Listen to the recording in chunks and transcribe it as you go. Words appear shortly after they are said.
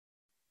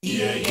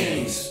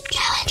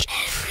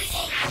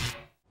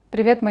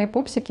Привет, мои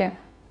пупсики!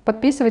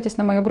 Подписывайтесь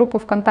на мою группу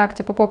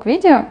ВКонтакте «Пупок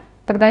видео»,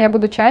 тогда я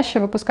буду чаще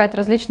выпускать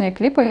различные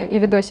клипы и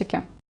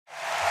видосики.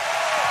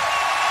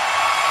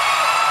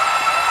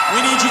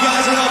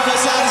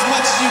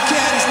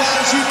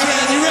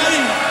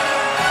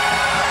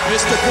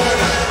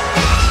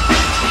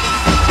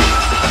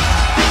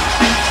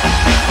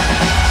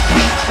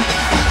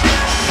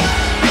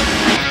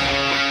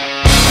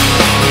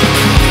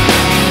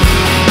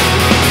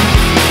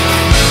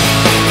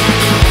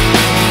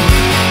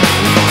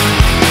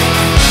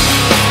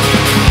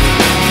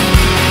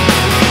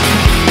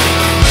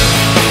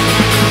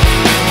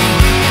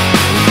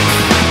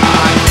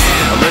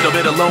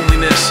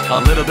 Loneliness,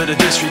 a little bit of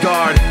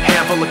disregard,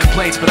 handful of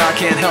complaints, but I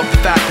can't help the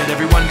fact that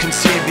everyone can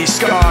see these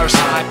scars.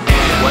 I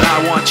am what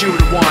I want you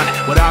to want,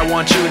 what I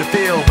want you to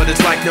feel, but it's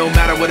like no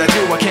matter what I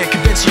do, I can't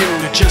convince you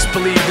to just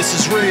believe this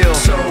is real.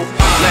 So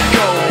let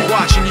go,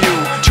 watching you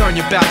turn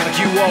your back like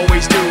you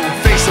always do,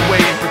 face away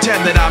and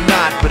pretend that I'm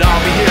not, but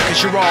I'll be here cause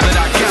you're all that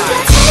I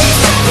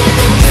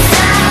got.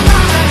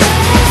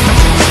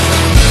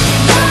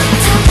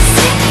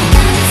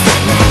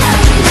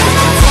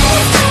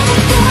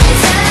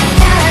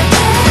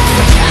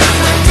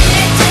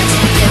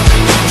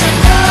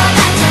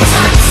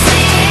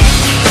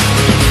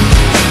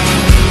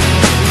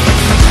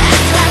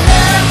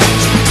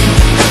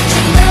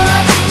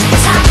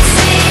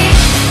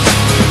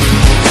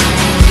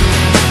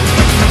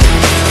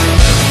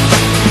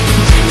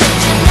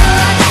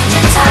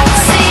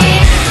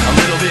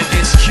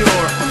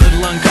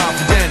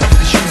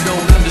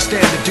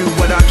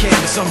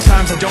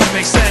 Sometimes I don't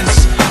make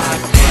sense,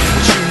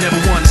 but you never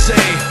want to say,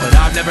 but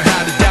I've never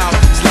had a doubt.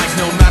 It's like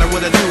no matter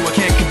what I do, I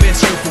can't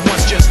convince you for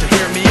once just to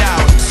hear me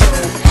out. So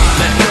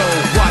let go,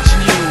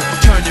 watching you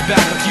turn your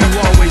back like you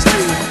always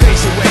do,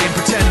 face away and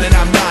pretend that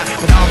I'm not,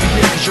 but I'll be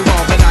here cause you're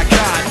all that I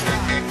got.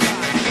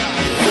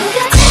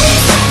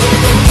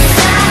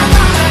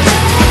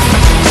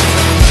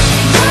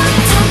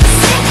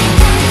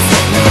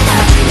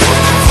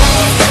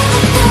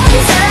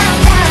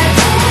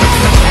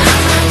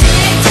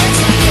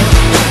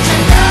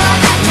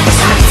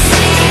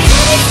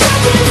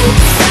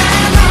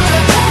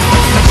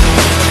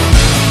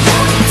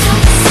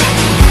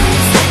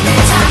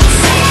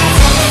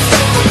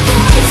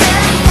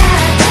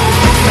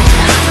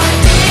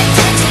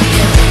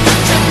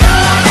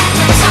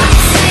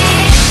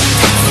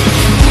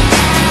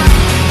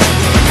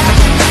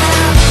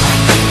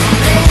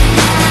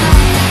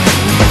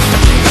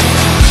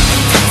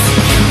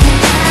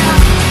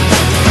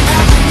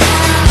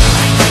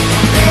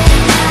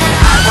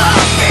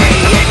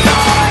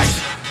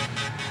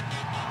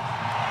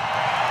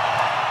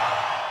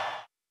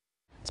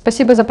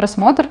 Спасибо за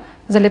просмотр.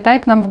 Залетай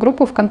к нам в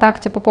группу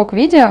ВКонтакте «Пупок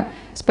видео»,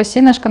 спаси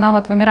наш канал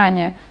от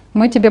вымирания.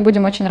 Мы тебе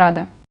будем очень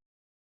рады.